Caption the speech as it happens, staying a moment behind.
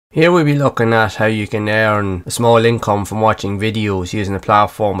Here we'll be looking at how you can earn a small income from watching videos using a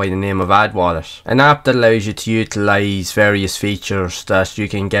platform by the name of AdWallet. An app that allows you to utilise various features that you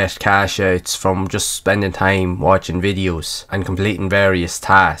can get cash outs from just spending time watching videos and completing various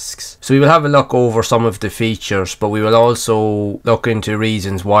tasks. So we will have a look over some of the features, but we will also look into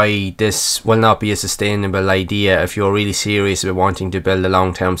reasons why this will not be a sustainable idea if you're really serious about wanting to build a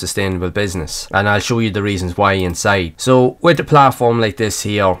long-term sustainable business. And I'll show you the reasons why inside. So with a platform like this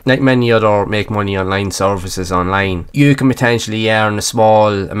here, like many other make money online services online, you can potentially earn a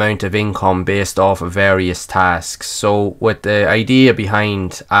small amount of income based off of various tasks. So with the idea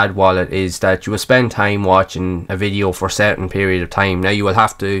behind AdWallet is that you will spend time watching a video for a certain period of time. Now you will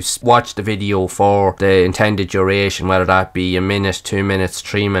have to watch the video for the intended duration, whether that be a minute, 2 minutes,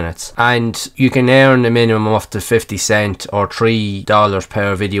 3 minutes, and you can earn a minimum of up to 50 cents or $3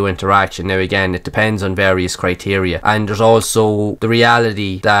 per video interaction. Now again, it depends on various criteria, and there's also the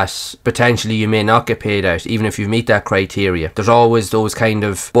reality that potentially you may not get paid out even if you meet that criteria. There's always those kind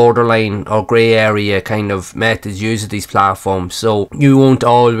of borderline or grey area kind of methods used at these platforms, so you won't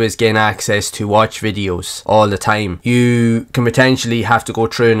always gain access to watch videos all the time. You can potentially have to go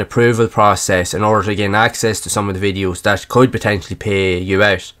through an approval process in order to gain access to some of the videos that could potentially pay you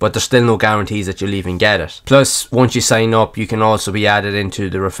out, but there's still no guarantees that you'll even get it. Plus, once you sign up, you can also be added into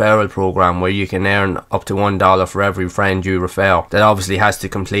the referral program where you can earn up to $1 for every friend you refer. That obviously has to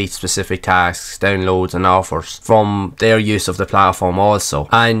complete specific tasks, downloads and offers from their use of the platform also.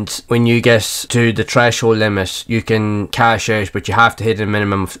 And when you get to the threshold limit, you can cash out, but you have to hit a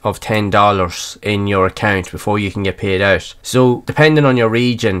minimum of $10 in your account before you can get paid out. So depending on your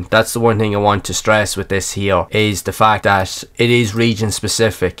region, that's the one thing I want to stress with this here, is the fact that it is region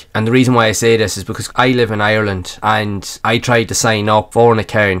specific. And the reason why I say this is because I live in Ireland and I tried to sign up for an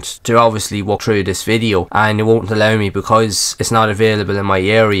account to obviously walk through this video, and it won't allow me because it's not available in my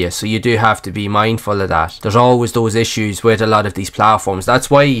area. So you do have to be mindful of that. There's always those issues with a lot of these platforms. That's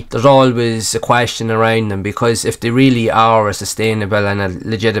why there's always a question around them, because if they really are a sustainable and a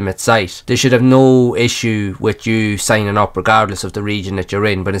legitimate site, they should have no issue with you signing up regardless of the region that you're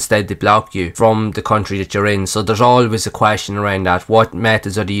in, but instead they block you from the country that you're in. So there's always a question around that. What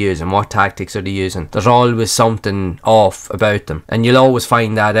methods are they using? What tactics are they using? There's always something off about them, and you'll always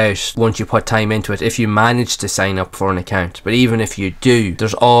find that out once you put time into it if you manage to sign up for an account. But even if you do,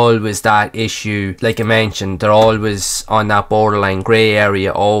 there's always that issue. Like I mentioned, they're always on that borderline grey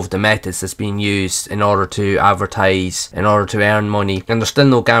area of the methods that's being used in order to advertise, in order to earn money, and there's still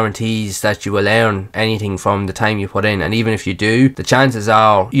no guarantees that you will earn anything from the time you put in. And even if you do, the chances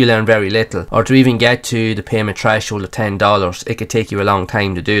are you'll earn very little, or to even get to the payment threshold of $10, it could take you a long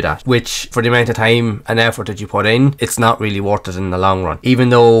time to do that, which for the amount of time and effort that you put in, it's not really worth it in the long run. Even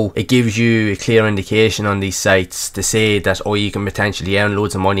though it gives you a clear indication on these sites to say that, oh, you can potentially earn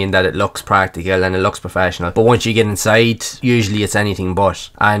loads of money and that it looks practical and it looks professional, but once you get inside, usually it's anything but.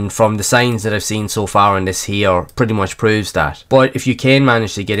 And from the signs that I've seen so far in this here, pretty much proves that. But if you can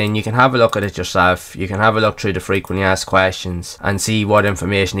manage to get in, you can have a look at it yourself. You can have a look through the frequently asked questions and see what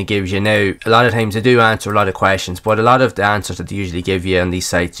information it gives you. Now, a lot of times they do answer a lot of questions, but a lot of the answers that they usually give you on these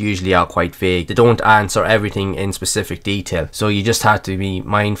sites usually are quite vague. They don't answer everything in specific detail, so you just have to be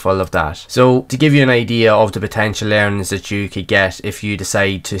mindful of that. So to give you an idea of the potential earnings that you could get if you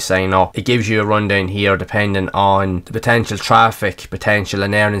decide to sign up, it gives you a rundown here depending on the potential traffic potential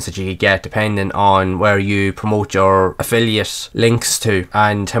and earnings that you could get depending on where you promote your affiliate links to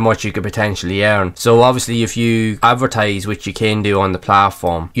and how much you could potentially earn. So obviously if you advertise, which you can do on the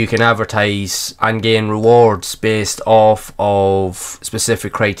platform, you can advertise and gain rewards based off of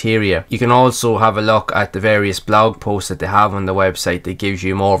specific criteria. You can also have a look at the various blog posts that they have on the website that gives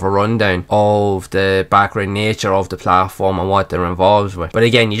you more of a rundown of the background nature of the platform and what they're involved with. But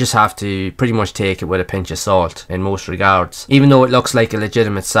again, you just have to pretty much take it with a pinch of salt in most regards, even though it looks like a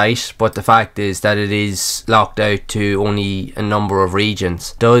legitimate site. But the fact is that it is locked out to only a number of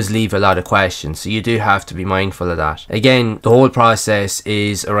regions does leave a lot of questions, so you do have to be mindful of that. Again, the whole process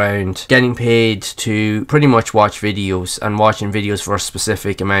is around getting paid to pretty much watch videos and watching videos for a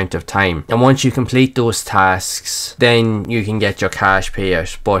specific amount of time, and once you complete those tasks, then you can get your cash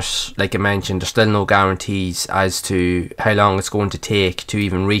payout. But like I mentioned, there's still no guarantees as to how long it's going to take to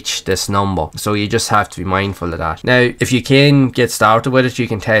even reach this number, so you just have to be mindful of that. Now, if you can get started with it, you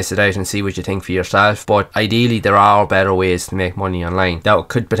can test it out and see what you think for yourself, but ideally there are better ways to make money online that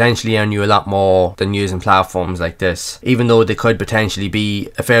could potentially earn you a lot more than using platforms like this. Even though they could potentially be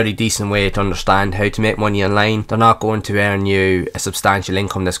a fairly decent way to understand how to make money online, they're not going to earn you a substantial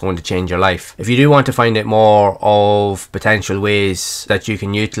income that's going to change your life. If you do want to find out more of potential ways that you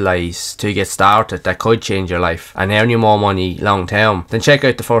can utilize to get started that could change your life and earn you more money long term, own, then check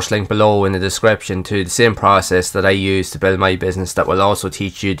out the first link below in the description to the same process that I use to build my business, that will also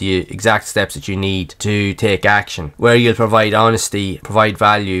teach you the exact steps that you need to take action, where you'll provide honesty, provide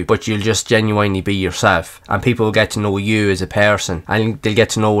value, but you'll just genuinely be yourself, and people will get to know you as a person, and they'll get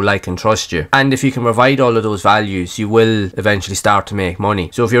to know, like, and trust you. And if you can provide all of those values, you will eventually start to make money.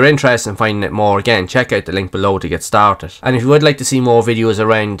 So if you're interested in finding it more, again, check out the link below to get started. And if you would like to see more videos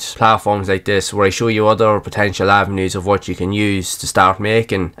around platforms like this, where I show you other potential avenues of what you can use to start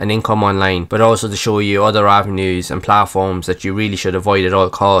making an income online, but also to show you other avenues and platforms that you really should avoid at all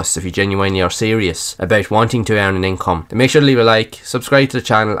costs if you genuinely are serious about wanting to earn an income, then make sure to leave a like, subscribe to the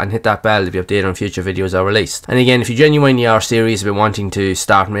channel, and hit that bell to be updated on future videos are released. And again, if you genuinely are serious about wanting to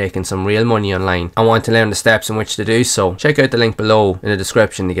start making some real money online and want to learn the steps in which to do so, check out the link below in the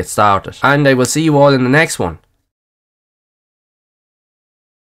description to get started. And I will see you all in the next one.